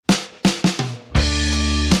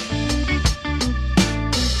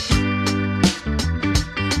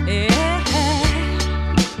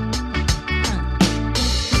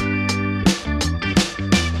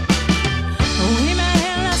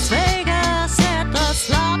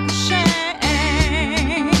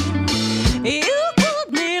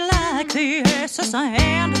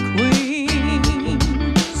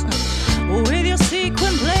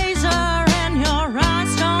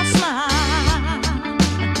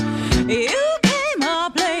You came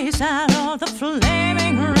a blaze out of the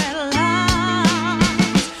flaming red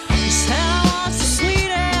lights. You said I was the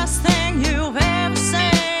sweetest thing you've ever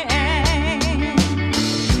seen.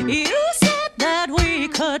 You said that we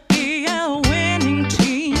could be a winning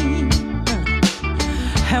team.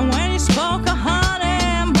 And when you spoke of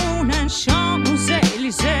honeymoon and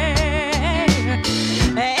Champs-Elysees,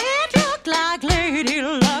 it looked like Lady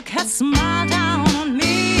Luck had smiled down on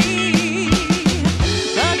me.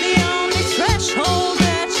 But the only threshold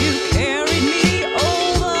that you carried me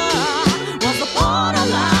over was the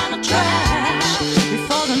borderline of trash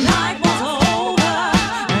before the night was over.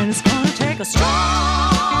 And it's gonna take a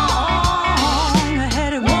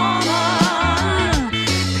strong-headed woman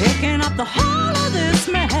picking up the whole of this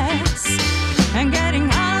mess and getting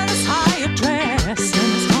out of this high dress.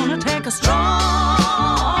 And it's gonna take a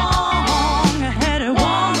strong-headed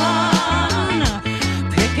woman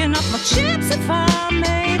picking up my chips if I'm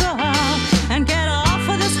able and get off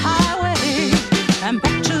of this highway and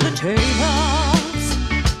back to the tables.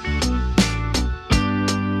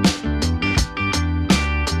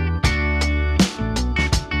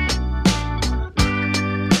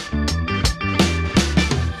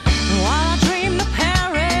 While I dreamed of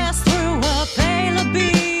Paris through a pail of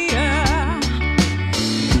beer,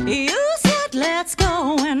 you said let's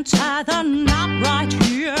go and tie the knot right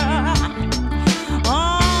here.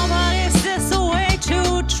 Oh, but is this a way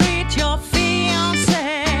to treat your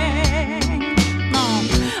fiancé? No,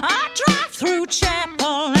 I drive through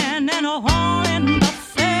Chapel and then a all-in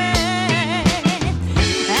buffet,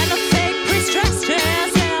 and a fake priest dressed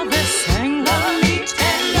as Elvis sang "Love Me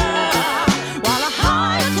Tender," while a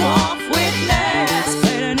hired dwarf witness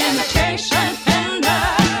played an imitation Fender.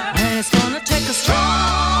 And it's gonna take a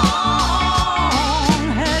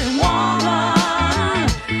strong-headed woman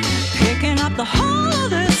picking up the whole of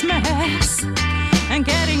this mess and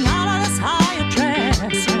getting out of this higher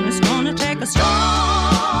dress. And it's gonna take a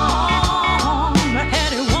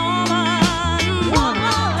strong-headed woman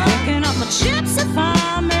picking up my chips if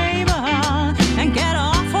I'm able and get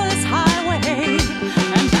off of this highway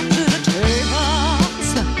and back to the tables.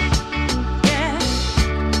 Yeah.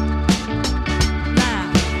 Now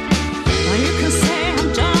you can say I'm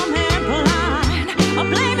dumb and blind, or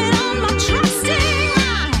blame it on my trusting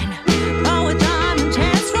mind. But with diamond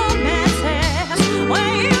dance romances,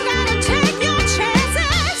 well, you gotta take your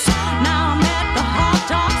chances. Now I'm at the hot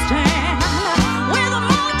dog stand with a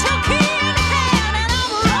motel key in hand, and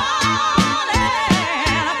I'm running,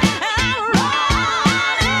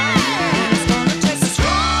 It's gonna take a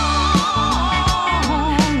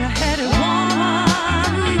strong-headed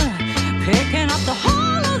woman picking up the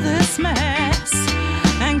whole of this mess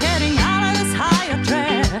and getting out of this higher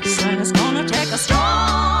dress. And it's gonna take a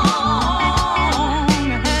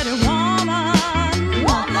strong-headed woman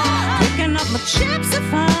picking up my chips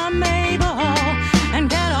if I'm able and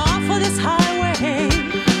get off of this highway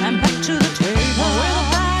and back to the table with a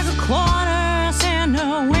bag of quarters and a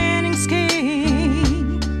winning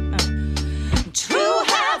scheme. To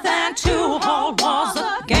have and to hold was a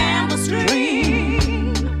gambler's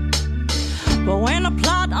dream. But when the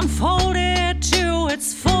plot unfolded to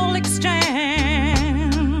its full extent,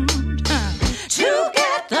 to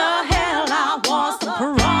get the hell out was the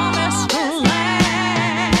promised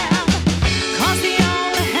land. 'Cause the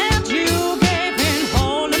only hand you gave in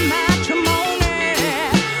holy matrimony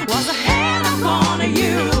was a hand I'm gonna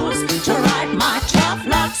use to write my tough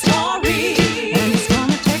love story. And it's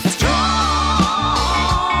gonna take a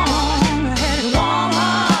strong-headed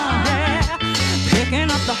woman picking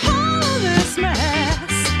up the whole of this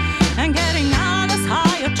mess and getting out of this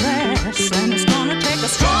higher dress. And it's gonna take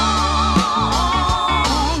a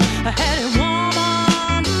strong-headed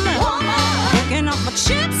woman picking up my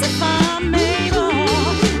chips if I'm able